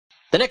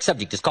The next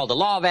subject is called the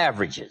law of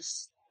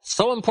averages.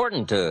 So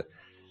important to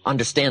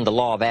understand the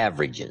law of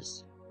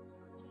averages.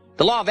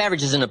 The law of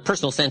averages in a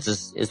personal sense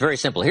is very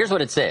simple. Here's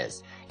what it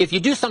says. If you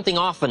do something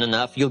often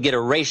enough, you'll get a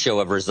ratio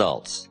of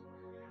results.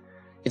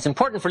 It's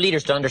important for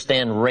leaders to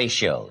understand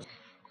ratios.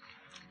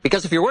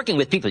 Because if you're working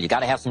with people, you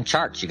got to have some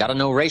charts. You got to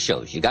know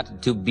ratios. You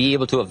got to be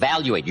able to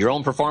evaluate your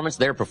own performance,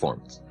 their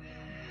performance.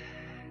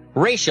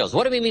 Ratios.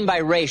 What do we mean by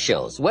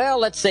ratios? Well,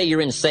 let's say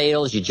you're in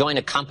sales, you join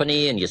a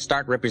company, and you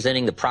start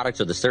representing the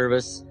product or the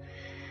service.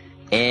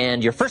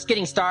 And you're first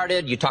getting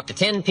started, you talk to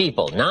 10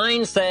 people.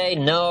 9 say,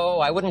 no,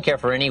 I wouldn't care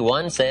for any.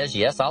 1 says,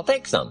 yes, I'll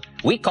take some.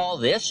 We call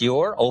this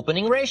your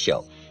opening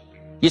ratio.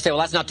 You say, well,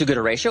 that's not too good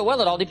a ratio.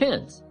 Well, it all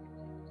depends.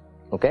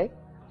 Okay?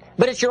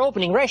 But it's your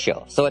opening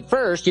ratio. So at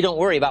first, you don't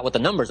worry about what the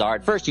numbers are.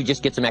 At first, you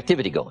just get some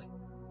activity going.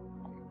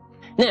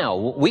 Now,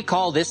 we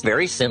call this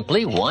very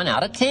simply 1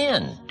 out of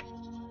 10.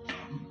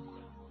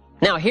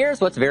 Now,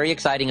 here's what's very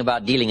exciting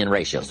about dealing in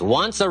ratios.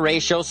 Once a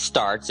ratio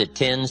starts, it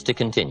tends to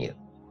continue.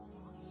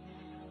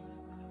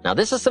 Now,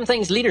 this is some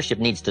things leadership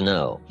needs to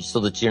know so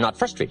that you're not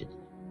frustrated.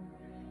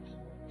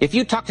 If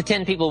you talk to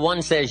 10 people,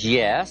 1 says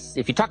yes.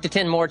 If you talk to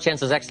 10 more,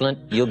 chances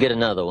excellent, you'll get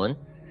another one.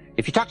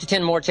 If you talk to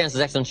 10 more,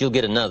 chances excellent, you'll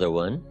get another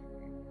one.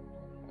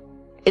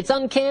 It's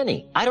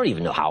uncanny. I don't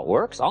even know how it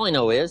works. All I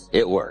know is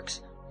it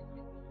works.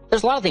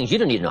 There's a lot of things you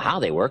don't need to know how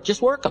they work.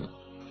 Just work them.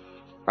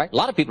 Right? A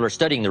lot of people are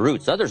studying the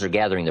roots. Others are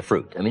gathering the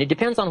fruit. I mean, it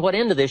depends on what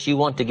end of this you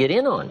want to get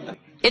in on.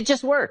 It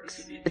just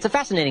works. It's a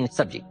fascinating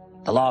subject,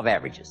 the law of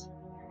averages.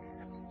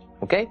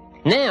 Okay?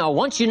 Now,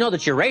 once you know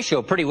that your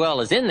ratio pretty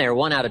well is in there,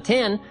 1 out of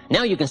 10,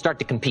 now you can start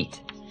to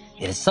compete.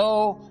 It is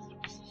so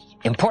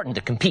important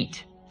to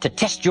compete, to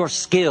test your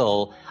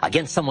skill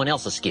against someone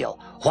else's skill.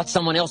 What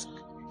someone else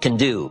can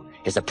do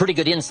is a pretty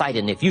good insight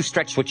in if you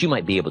stretch what you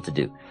might be able to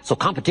do. So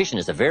competition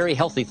is a very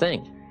healthy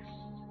thing.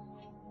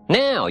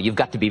 Now, you've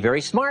got to be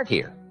very smart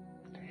here.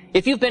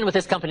 If you've been with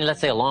this company,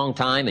 let's say a long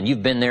time, and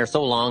you've been there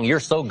so long, you're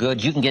so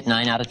good, you can get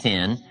 9 out of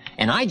 10,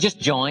 and I just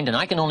joined and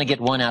I can only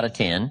get 1 out of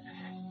 10,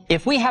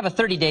 if we have a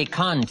 30-day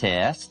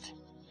contest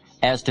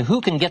as to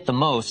who can get the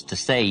most to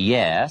say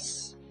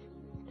yes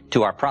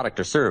to our product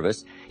or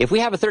service, if we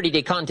have a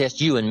 30-day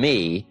contest, you and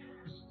me,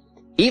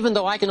 even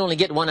though I can only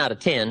get 1 out of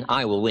 10,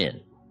 I will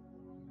win.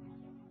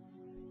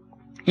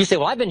 You say,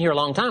 well, I've been here a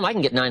long time, I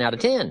can get 9 out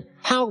of 10.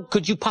 How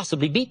could you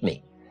possibly beat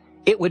me?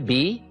 It would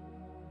be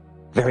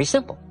very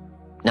simple.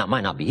 Now, it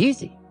might not be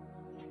easy,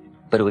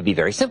 but it would be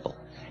very simple.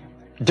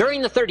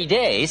 During the 30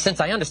 days, since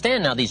I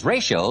understand now these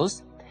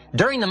ratios,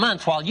 during the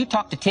month, while you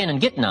talk to 10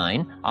 and get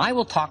 9, I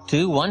will talk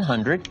to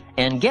 100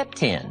 and get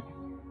 10.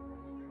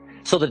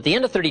 So that at the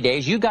end of 30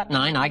 days, you got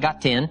 9, I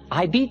got 10,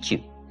 I beat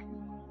you.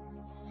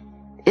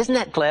 Isn't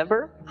that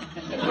clever?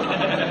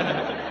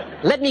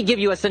 Let me give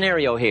you a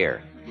scenario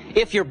here.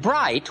 If you're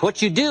bright,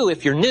 what you do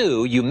if you're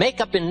new, you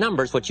make up in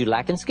numbers what you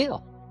lack in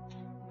skill.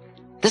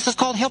 This is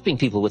called helping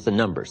people with the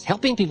numbers,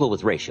 helping people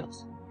with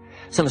ratios.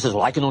 Someone says,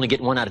 well, I can only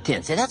get 1 out of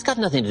 10. Say, that's got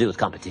nothing to do with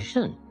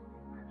competition.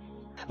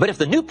 But if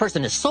the new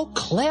person is so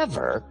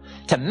clever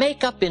to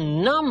make up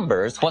in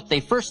numbers what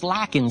they first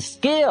lack in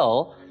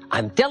skill,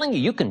 I'm telling you,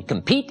 you can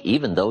compete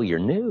even though you're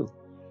new.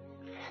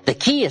 The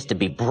key is to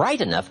be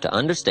bright enough to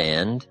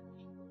understand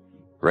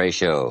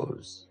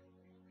ratios.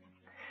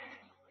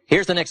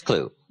 Here's the next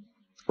clue.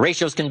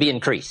 Ratios can be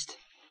increased.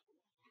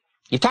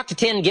 You talk to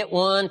 10, get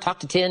 1,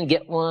 talk to 10,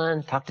 get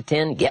 1, talk to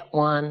 10, get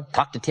 1,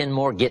 talk to 10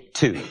 more, get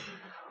 2.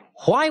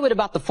 Why would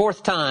about the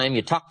 4th time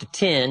you talk to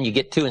 10, you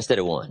get 2 instead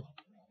of 1?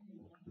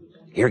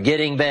 You're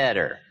getting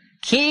better.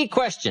 Key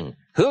question,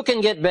 who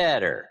can get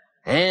better?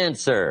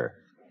 Answer,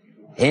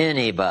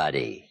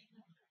 anybody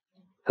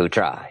who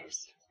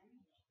tries.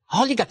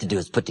 All you got to do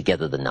is put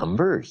together the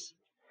numbers.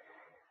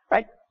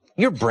 Right?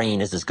 Your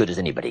brain is as good as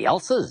anybody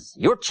else's.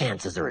 Your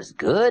chances are as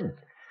good.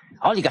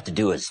 All you got to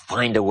do is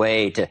find a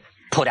way to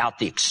put out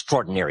the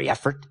extraordinary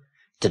effort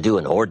to do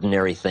an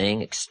ordinary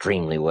thing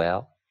extremely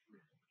well.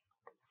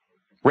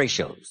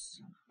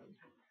 Ratios.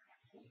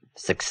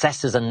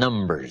 Success is a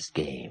numbers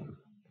game.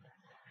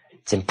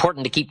 It's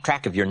important to keep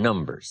track of your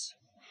numbers.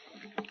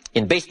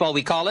 In baseball,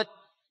 we call it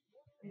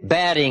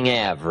batting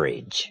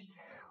average.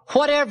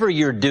 Whatever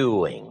you're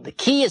doing, the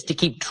key is to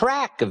keep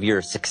track of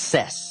your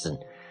success and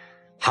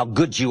how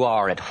good you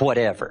are at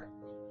whatever.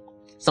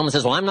 Someone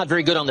says, well, I'm not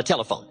very good on the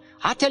telephone.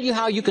 I'll tell you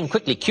how you can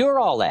quickly cure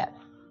all that,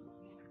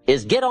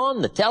 is get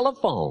on the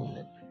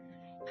telephone.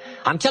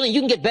 I'm telling you,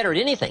 you can get better at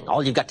anything.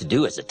 All you've got to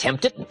do is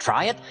attempt it and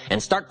try it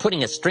and start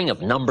putting a string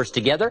of numbers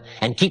together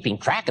and keeping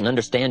track and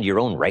understand your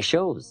own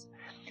ratios.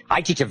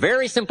 I teach a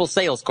very simple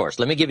sales course.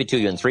 Let me give it to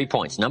you in 3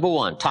 points. Number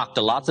 1, talk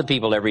to lots of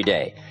people every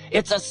day.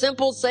 It's a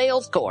simple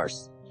sales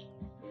course.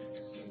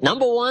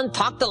 Number 1,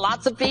 talk to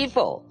lots of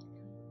people.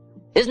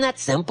 Isn't that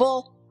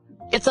simple?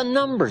 It's a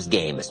numbers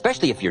game,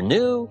 especially if you're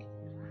new.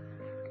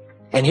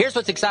 And here's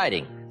what's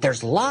exciting.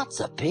 There's lots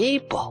of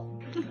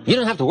people. You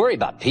don't have to worry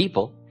about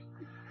people.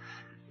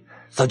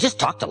 So just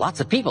talk to lots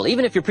of people,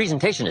 even if your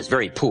presentation is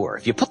very poor.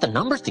 If you put the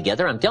numbers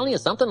together, I'm telling you,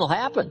 something will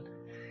happen.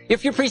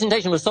 If your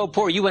presentation was so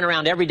poor, you went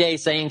around every day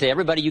saying to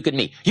everybody you could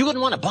meet, you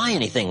wouldn't want to buy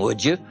anything,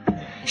 would you?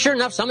 Sure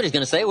enough, somebody's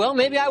going to say, well,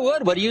 maybe I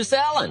would. What are you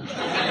selling?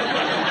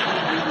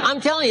 I'm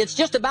telling you, it's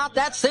just about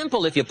that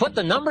simple. If you put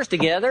the numbers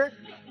together,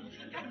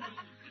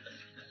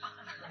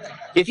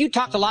 if you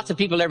talk to lots of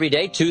people every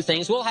day, two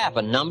things will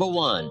happen. Number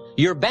one,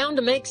 you're bound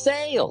to make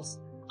sales.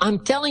 I'm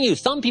telling you,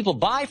 some people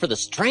buy for the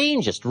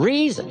strangest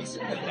reasons.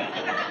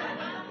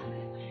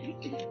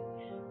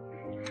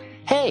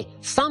 Hey,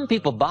 some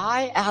people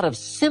buy out of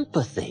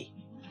sympathy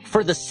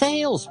for the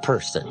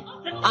salesperson.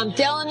 I'm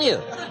telling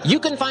you, you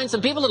can find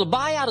some people that'll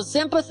buy out of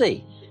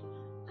sympathy.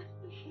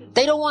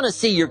 They don't want to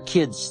see your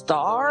kids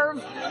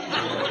starve.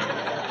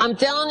 I'm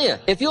telling you,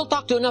 if you'll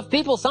talk to enough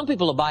people, some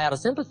people will buy out of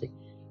sympathy.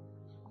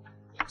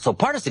 So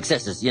part of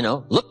success is,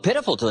 look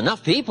pitiful to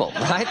enough people,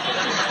 right?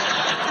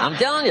 I'm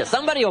telling you,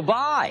 somebody will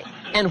buy.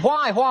 And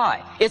why?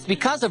 Why? It's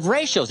because of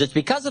ratios. It's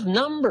because of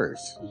numbers.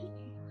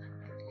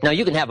 Now,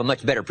 you can have a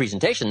much better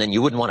presentation than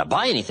you wouldn't want to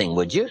buy anything,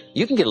 would you?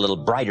 You can get a little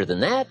brighter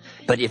than that.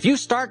 But if you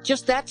start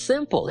just that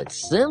simple,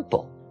 it's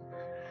simple.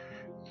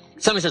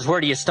 Somebody says, where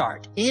do you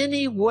start?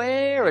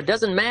 Anywhere. It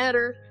doesn't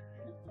matter.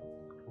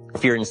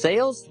 If you're in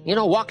sales,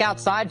 walk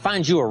outside,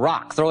 find you a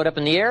rock, throw it up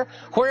in the air.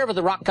 Wherever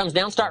the rock comes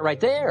down, start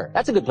right there.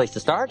 That's a good place to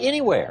start.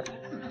 Anywhere.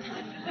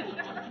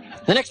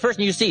 The next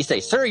person you see, say,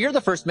 sir, you're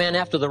the first man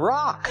after the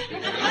rock.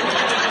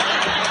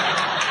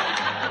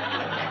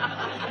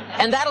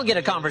 And that'll get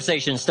a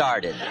conversation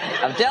started.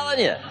 I'm telling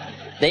you.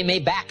 They may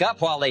back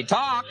up while they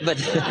talk, but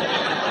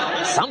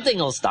something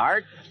will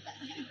start.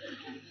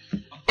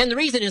 And the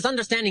reason is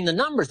understanding the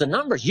numbers. The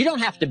numbers, you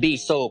don't have to be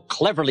so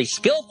cleverly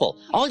skillful.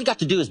 All you got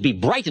to do is be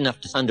bright enough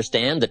to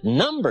understand that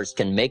numbers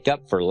can make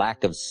up for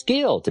lack of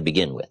skill to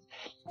begin with.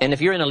 And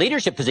if you're in a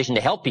leadership position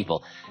to help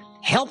people,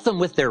 help them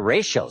with their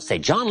ratios. Say,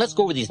 John, let's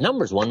go over these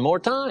numbers one more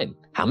time.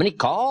 How many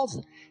calls?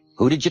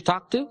 Who did you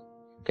talk to?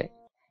 Okay.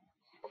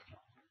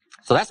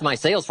 So that's my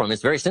sales form.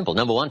 It's very simple.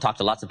 Number one, talk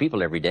to lots of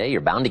people every day.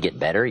 You're bound to get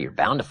better. You're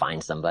bound to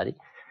find somebody.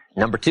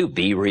 Number two,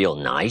 be real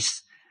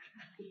nice.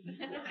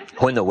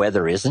 When the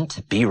weather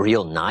isn't, be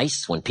real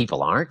nice when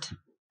people aren't.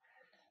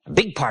 A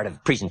big part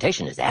of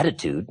presentation is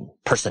attitude,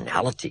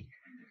 personality.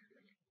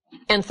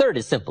 And third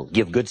is simple.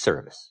 Give good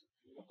service.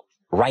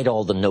 Write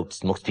all the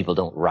notes most people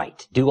don't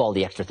write. Do all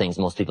the extra things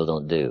most people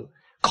don't do.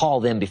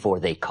 Call them before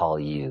they call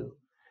you.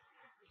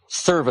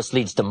 Service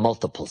leads to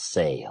multiple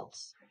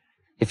sales.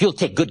 If you'll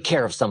take good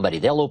care of somebody,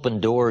 they'll open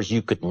doors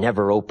you could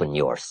never open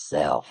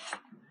yourself.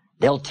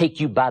 They'll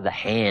take you by the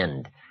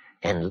hand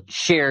and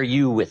share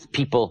you with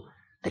people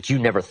that you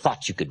never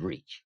thought you could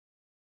reach.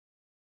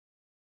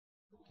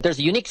 There's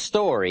a unique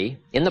story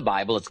in the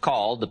Bible. It's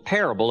called the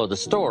parable or the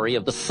story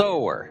of the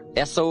sower.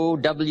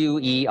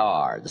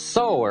 S-O-W-E-R. The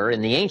sower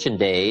in the ancient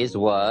days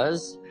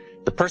was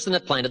the person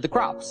that planted the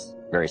crops.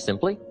 Very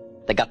simply.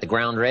 They got the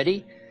ground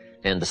ready,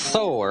 and the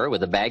sower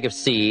with a bag of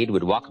seed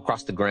would walk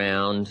across the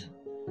ground,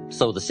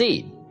 sow the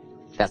seed.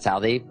 That's how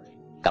they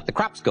got the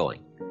crops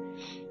going.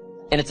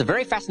 And it's a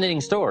very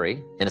fascinating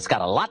story, and it's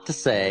got a lot to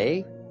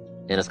say,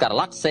 and it's got a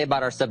lot to say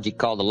about our subject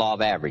called the law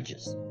of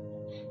averages.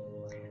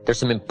 There's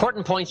some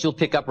important points you'll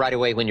pick up right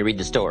away when you read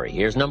the story.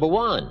 Here's number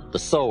one. The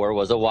sower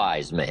was a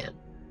wise man.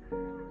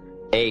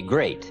 A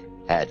great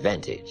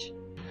advantage.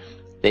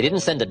 They didn't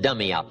send a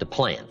dummy out to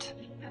plant.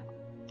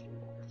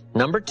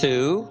 Number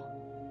two,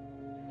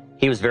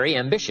 he was very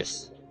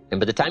ambitious. And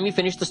by the time you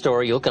finish the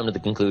story, you'll come to the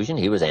conclusion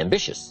he was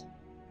ambitious.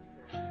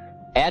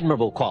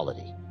 Admirable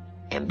quality.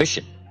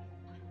 Ambition.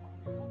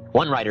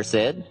 One writer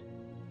said,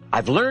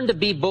 I've learned to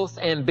be both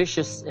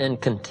ambitious and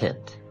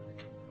content.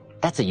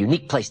 That's a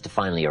unique place to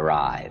finally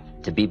arrive,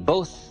 to be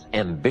both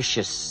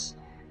ambitious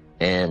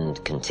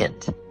and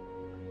content.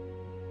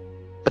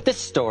 But this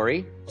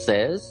story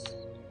says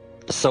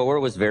the sower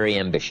was very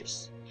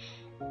ambitious.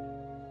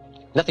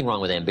 Nothing wrong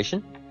with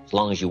ambition, as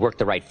long as you work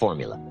the right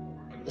formula.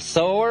 The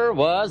sower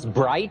was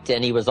bright,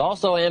 and he was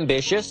also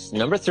ambitious.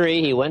 Number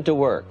three, he went to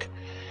work.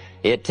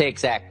 It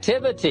takes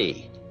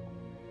activity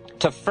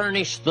to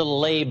furnish the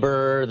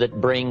labor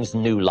that brings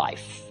new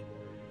life.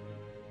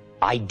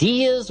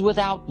 Ideas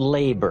without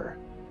labor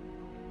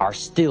are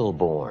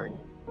stillborn.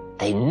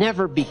 They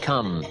never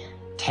become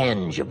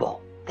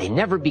tangible. They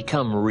never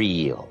become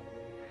real.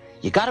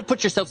 You got to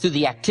put yourself through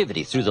the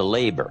activity, through the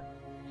labor.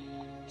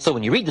 So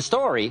when you read the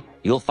story,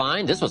 you'll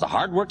find this was a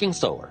hard-working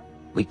sower.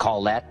 We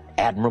call that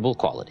admirable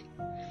quality.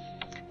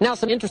 Now,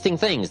 some interesting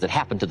things that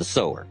happened to the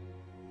sower.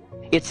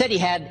 It said he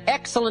had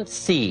excellent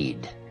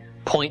seed,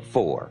 point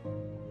 4.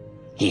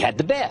 He had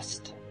the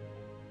best.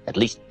 At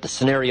least the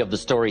scenario of the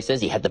story says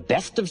he had the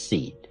best of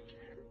seed.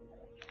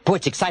 Boy,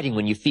 it's exciting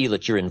when you feel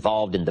that you're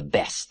involved in the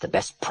best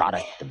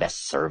product, the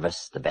best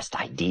service, the best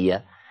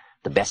idea,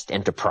 the best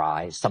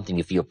enterprise, something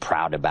you feel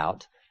proud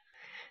about.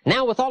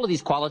 Now, with all of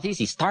these qualities,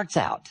 he starts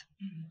out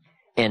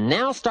and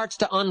now starts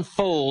to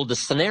unfold the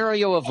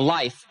scenario of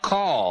life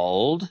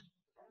called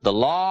the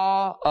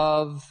law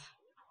of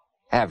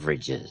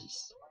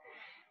averages.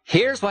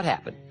 Here's what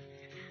happened.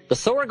 The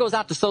sower goes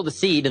out to sow the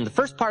seed, and the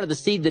first part of the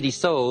seed that he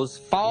sows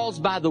falls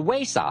by the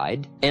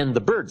wayside, and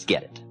the birds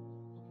get it.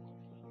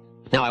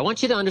 Now, I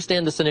want you to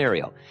understand the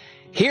scenario.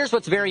 Here's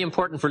what's very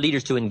important for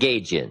leaders to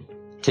engage in.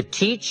 to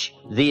teach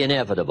the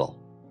inevitable.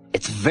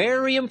 It's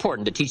very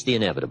important to teach the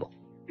inevitable.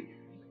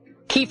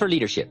 Key for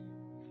leadership.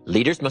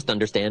 Leaders must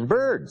understand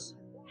birds.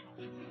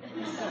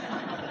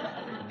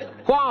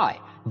 Why?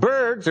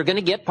 Birds are going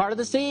to get part of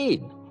the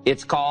seed.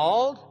 It's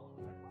called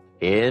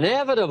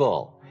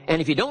inevitable.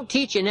 And if you don't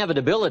teach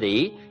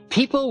inevitability,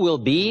 people will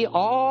be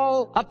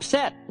all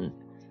upset.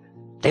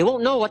 They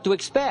won't know what to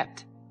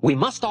expect. We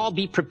must all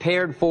be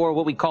prepared for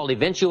what we call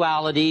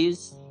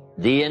eventualities,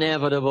 the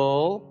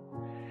inevitable.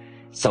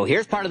 So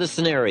here's part of the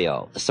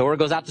scenario. The sower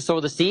goes out to sow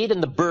the seed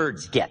and the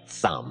birds get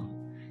some.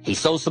 He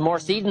sows some more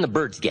seed and the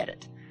birds get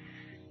it.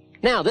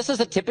 Now, this is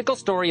a typical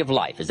story of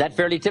life. Is that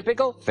fairly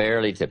typical?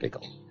 Fairly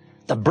typical.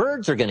 The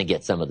birds are going to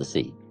get some of the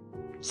seed.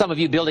 Some of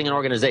you building an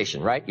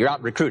organization, right? You're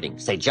out recruiting.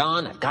 Say,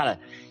 John, I've got an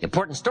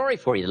important story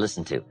for you to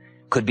listen to.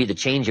 Could be the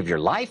change of your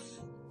life.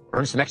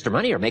 Earn some extra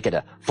money or make it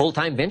a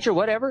full-time venture,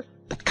 whatever.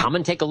 But come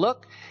and take a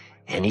look.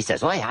 And he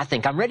says, well, hey, I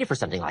think I'm ready for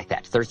something like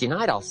that. Thursday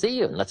night, I'll see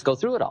you and let's go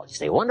through it all. You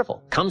say,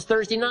 wonderful. Comes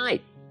Thursday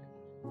night.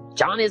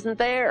 John isn't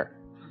there.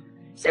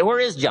 You say, where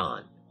is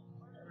John?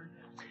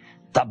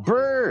 The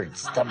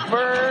birds. The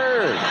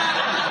birds.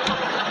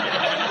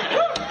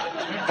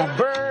 The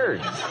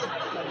birds.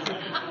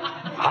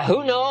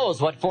 Who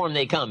knows what form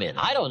they come in?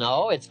 I don't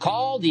know. It's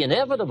called the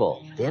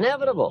inevitable. The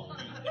inevitable.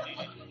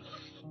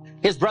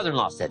 His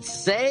brother-in-law said,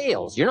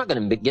 sales. You're not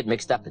going to get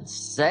mixed up in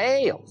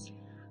sales.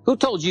 Who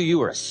told you you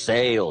were a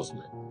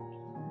salesman?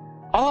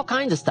 All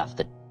kinds of stuff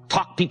that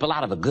talk people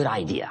out of a good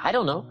idea. I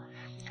don't know.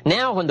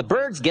 Now, when the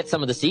birds get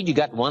some of the seed, you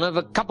got one of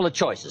a couple of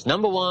choices.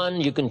 Number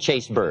one, you can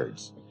chase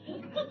birds.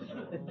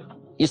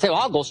 You say, well,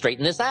 I'll go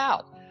straighten this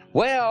out.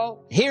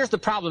 Well, here's the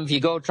problem if you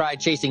go try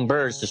chasing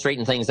birds to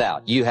straighten things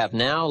out. You have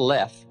now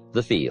left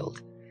the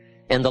field.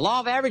 And the law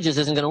of averages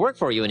isn't going to work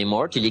for you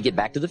anymore till you get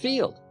back to the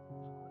field.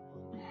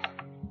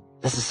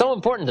 This is so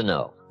important to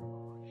know.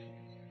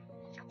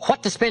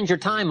 What to spend your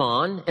time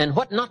on and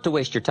what not to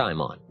waste your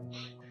time on.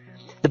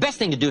 The best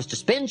thing to do is to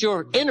spend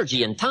your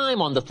energy and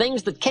time on the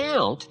things that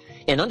count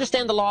and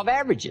understand the law of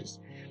averages.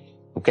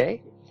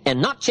 Okay?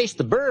 And not chase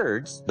the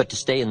birds, but to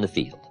stay in the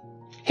field.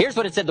 Here's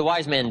what it said the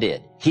wise man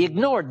did. He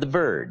ignored the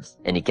birds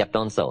and he kept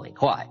on sowing.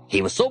 Why?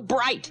 He was so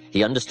bright,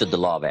 he understood the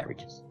law of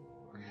averages.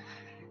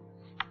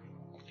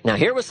 Now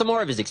here was some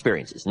more of his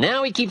experiences.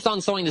 Now he keeps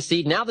on sowing the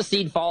seed. Now the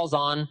seed falls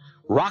on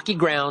rocky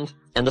ground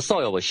and the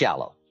soil was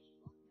shallow.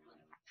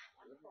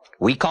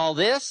 We call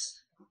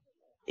this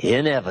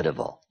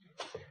inevitable.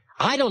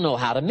 I don't know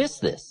how to miss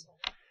this.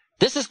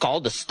 This is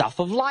called the stuff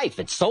of life.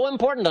 It's so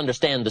important to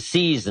understand the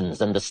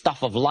seasons and the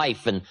stuff of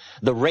life and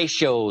the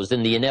ratios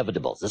and the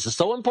inevitables. This is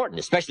so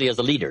important, especially as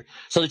a leader,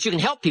 so that you can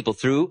help people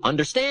through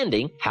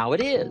understanding how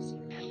it is.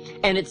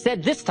 And it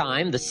said this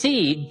time the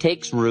seed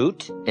takes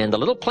root and the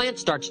little plant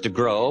starts to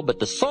grow, but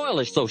the soil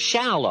is so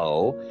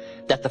shallow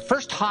that the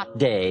first hot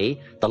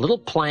day, the little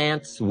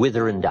plants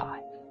wither and die.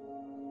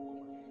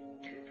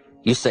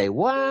 You say,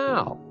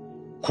 wow,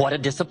 what a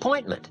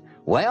disappointment.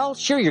 Well,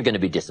 sure, you're going to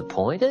be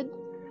disappointed.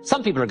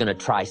 Some people are going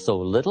to try so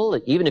little,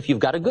 even if you've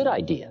got a good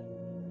idea.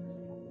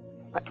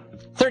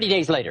 30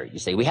 days later, you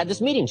say, we had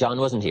this meeting, John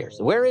wasn't here.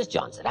 So where is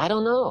John? I said, I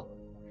don't know.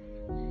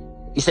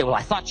 You say, well,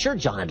 I thought sure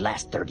John would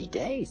last 30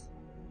 days.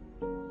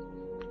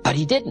 But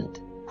he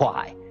didn't.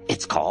 Why?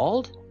 It's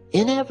called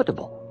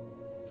inevitable.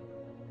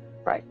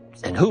 Right?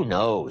 And who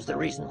knows the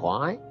reason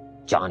why?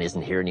 John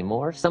isn't here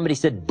anymore. Somebody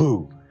said,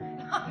 boo.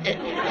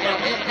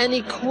 And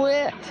he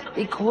quit.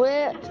 He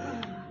quit.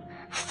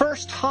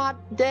 First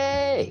hot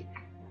day.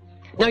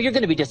 Now, you're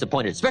going to be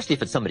disappointed, especially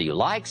if it's somebody you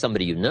like,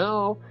 somebody you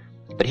know.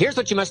 But here's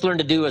what you must learn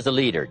to do as a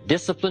leader.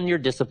 Discipline your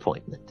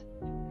disappointment.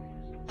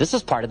 This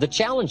is part of the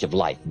challenge of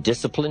life,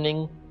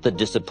 disciplining the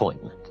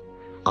disappointment.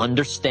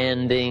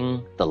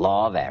 Understanding the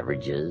law of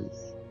averages.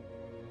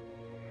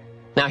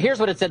 Now, here's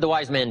what it said the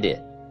wise man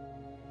did.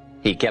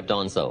 He kept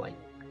on sowing.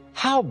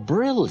 How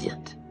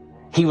brilliant.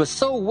 He was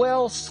so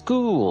well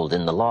schooled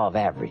in the law of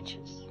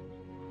averages.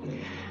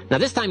 Now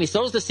this time he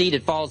sows the seed,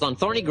 it falls on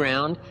thorny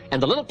ground, and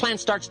the little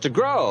plant starts to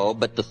grow,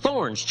 but the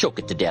thorns choke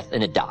it to death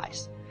and it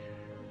dies.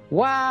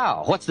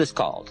 Wow, what's this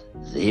called?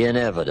 The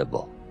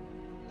inevitable.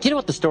 Do you know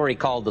what the story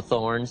called the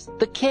thorns?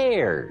 The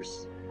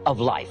cares of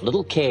life,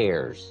 little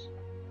cares.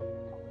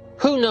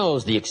 Who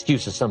knows the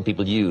excuses some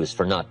people use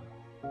for not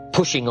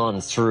pushing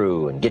on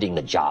through and getting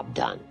the job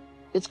done?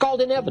 It's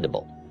called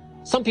inevitable.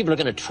 Some people are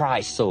going to try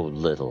so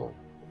little.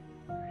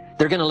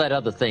 They're going to let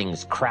other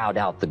things crowd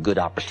out the good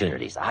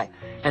opportunities.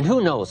 And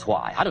who knows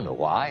why? I don't know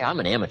why. I'm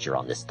an amateur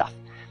on this stuff.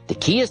 The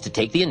key is to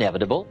take the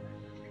inevitable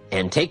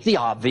and take the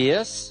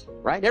obvious,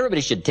 right? Everybody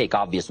should take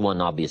obvious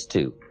 1, obvious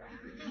 2.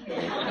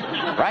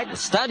 Right?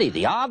 Study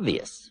the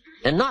obvious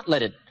and not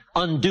let it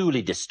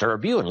unduly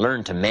disturb you and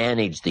learn to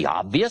manage the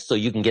obvious so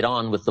you can get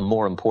on with the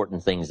more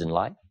important things in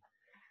life.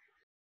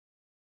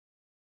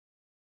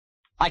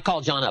 I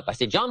called John up. I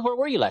said, John, where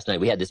were you last night?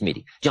 We had this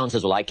meeting. John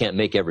says, well, I can't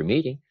make every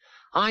meeting.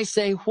 I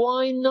say,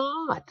 why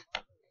not?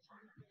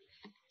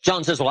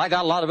 John says, well, I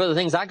got a lot of other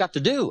things I got to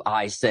do.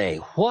 I say,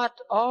 what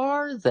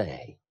are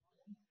they?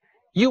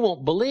 You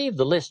won't believe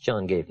the list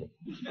John gave me.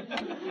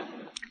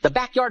 The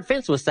backyard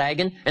fence was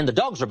sagging, and the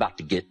dogs are about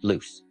to get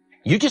loose.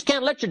 You just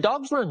can't let your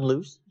dogs run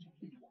loose.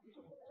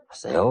 I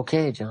say,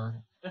 okay,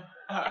 John.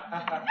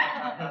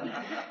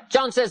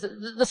 John says,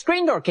 the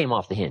screen door came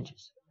off the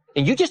hinges,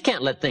 and you just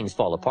can't let things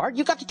fall apart.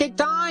 You got to take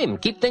time,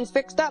 keep things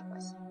fixed up. I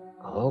say,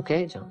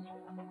 okay, John.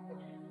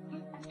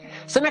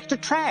 Some extra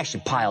trash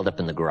piled up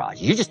in the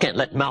garage. You just can't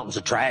let mountains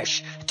of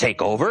trash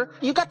take over.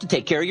 You got to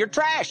take care of your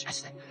trash. I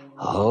say,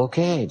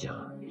 okay,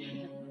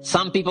 John.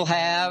 Some people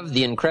have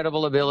the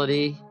incredible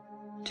ability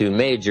to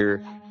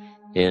major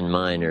in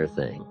minor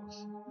things.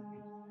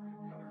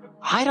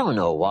 I don't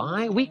know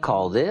why. We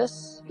call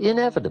this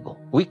inevitable.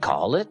 We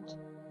call it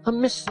a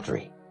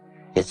mystery.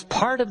 It's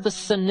part of the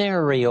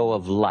scenario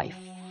of life.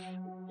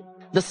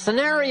 The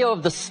scenario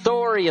of the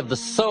story of the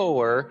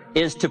sower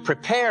is to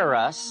prepare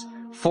us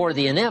for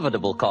the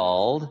inevitable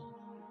called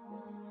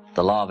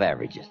the law of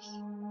averages.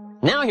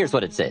 Now here's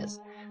what it says.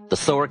 The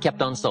sower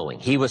kept on sowing.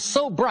 He was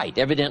so bright,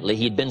 evidently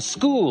he'd been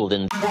schooled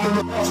in...